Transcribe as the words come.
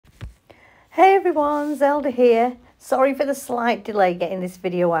Hey everyone, Zelda here. Sorry for the slight delay getting this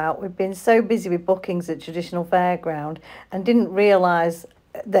video out. We've been so busy with bookings at Traditional Fairground and didn't realise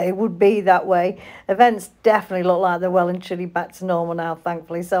that it would be that way. Events definitely look like they're well and truly back to normal now,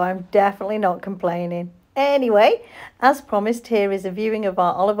 thankfully, so I'm definitely not complaining. Anyway, as promised, here is a viewing of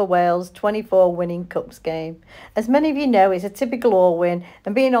our Oliver Wales 24 winning Cups game. As many of you know, it's a typical Allwin,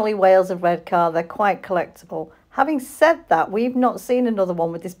 and being Ollie Wales of Redcar, they're quite collectible. Having said that, we've not seen another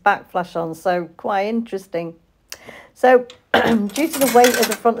one with this backflash on, so quite interesting. So, due to the weight of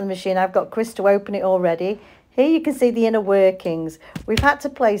the front of the machine, I've got Chris to open it already. Here you can see the inner workings. We've had to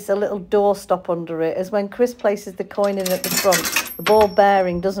place a little doorstop under it, as when Chris places the coin in at the front, the ball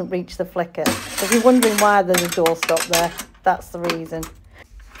bearing doesn't reach the flicker. So if you're wondering why there's a doorstop there, that's the reason.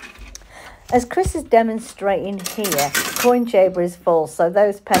 As Chris is demonstrating here, the coin chamber is full, so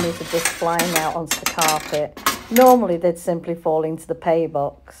those pennies are just flying out onto the carpet. Normally they'd simply fall into the pay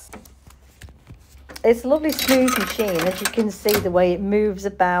box. It's a lovely smooth machine, as you can see the way it moves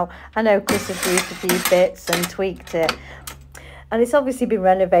about. I know Chris has used a few bits and tweaked it. And it's obviously been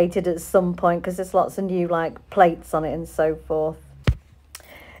renovated at some point because there's lots of new plates on it and so forth.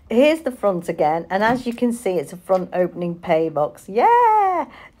 Here's the front again, and as you can see, it's a front opening pay box. Yeah!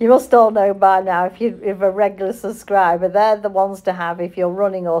 You must all know by now, if you're a regular subscriber, they're the ones to have if you're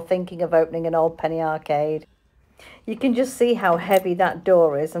running or thinking of opening an old penny arcade. You can just see how heavy that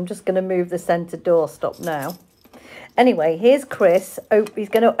door is. I'm just going to move the centre doorstop now. Anyway, here's Chris. He's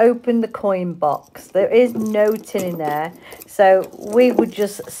going to open the coin box. There is no tin in there, so we would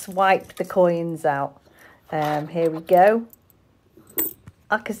just swipe the coins out. Here we go.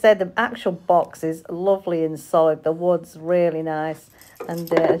 Like I said, the actual box is lovely and solid. The wood's really nice.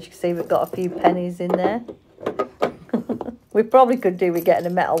 And as you can see, we've got a few pennies in there. We probably could do with getting a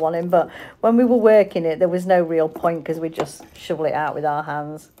metal one in, but when we were working it, there was no real point because we just shovel it out with our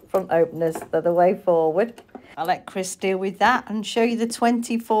hands. Front openers, they're the way forward. I'll let Chris deal with that and show you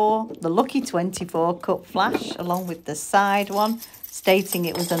the lucky 24 cup flash, along with the side one, stating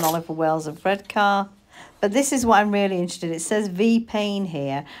it was an Oliver Wales of Redcar. But this is what I'm really interested in. It says Payne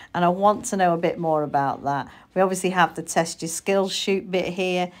here, and I want to know a bit more about that. We obviously have the test your skills shoot bit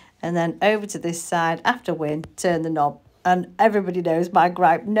here, and then over to this side, after win, turn the knob. And everybody knows my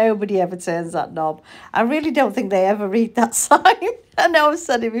gripe, nobody ever turns that knob. I really don't think they ever read that sign. I know I've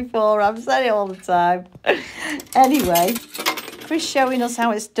said it before, I've said it all the time. Anyway, Chris showing us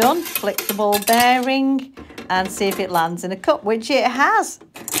how it's done. Flick the ball bearing and see if it lands in a cup, which it has.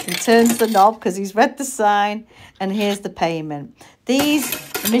 He turns the knob because he's read the sign, and here's the payment. These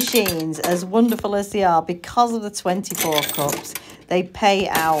machines, as wonderful as they are, because of the 24 cups, they pay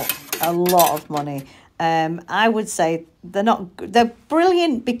out a lot of money. I would say they're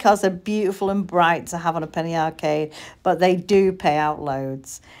brilliant because they're beautiful and bright to have on a penny arcade, but they do pay out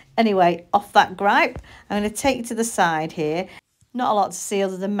loads. Anyway, off that gripe, I'm going to take you to the side here. Not a lot to see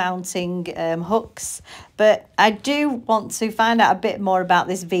other than mounting hooks, but I do want to find out a bit more about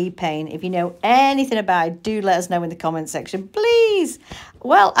this Payne. If you know anything about it, do let us know in the comment section, please.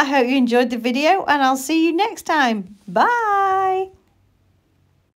 Well, I hope you enjoyed the video, and I'll see you next time. Bye.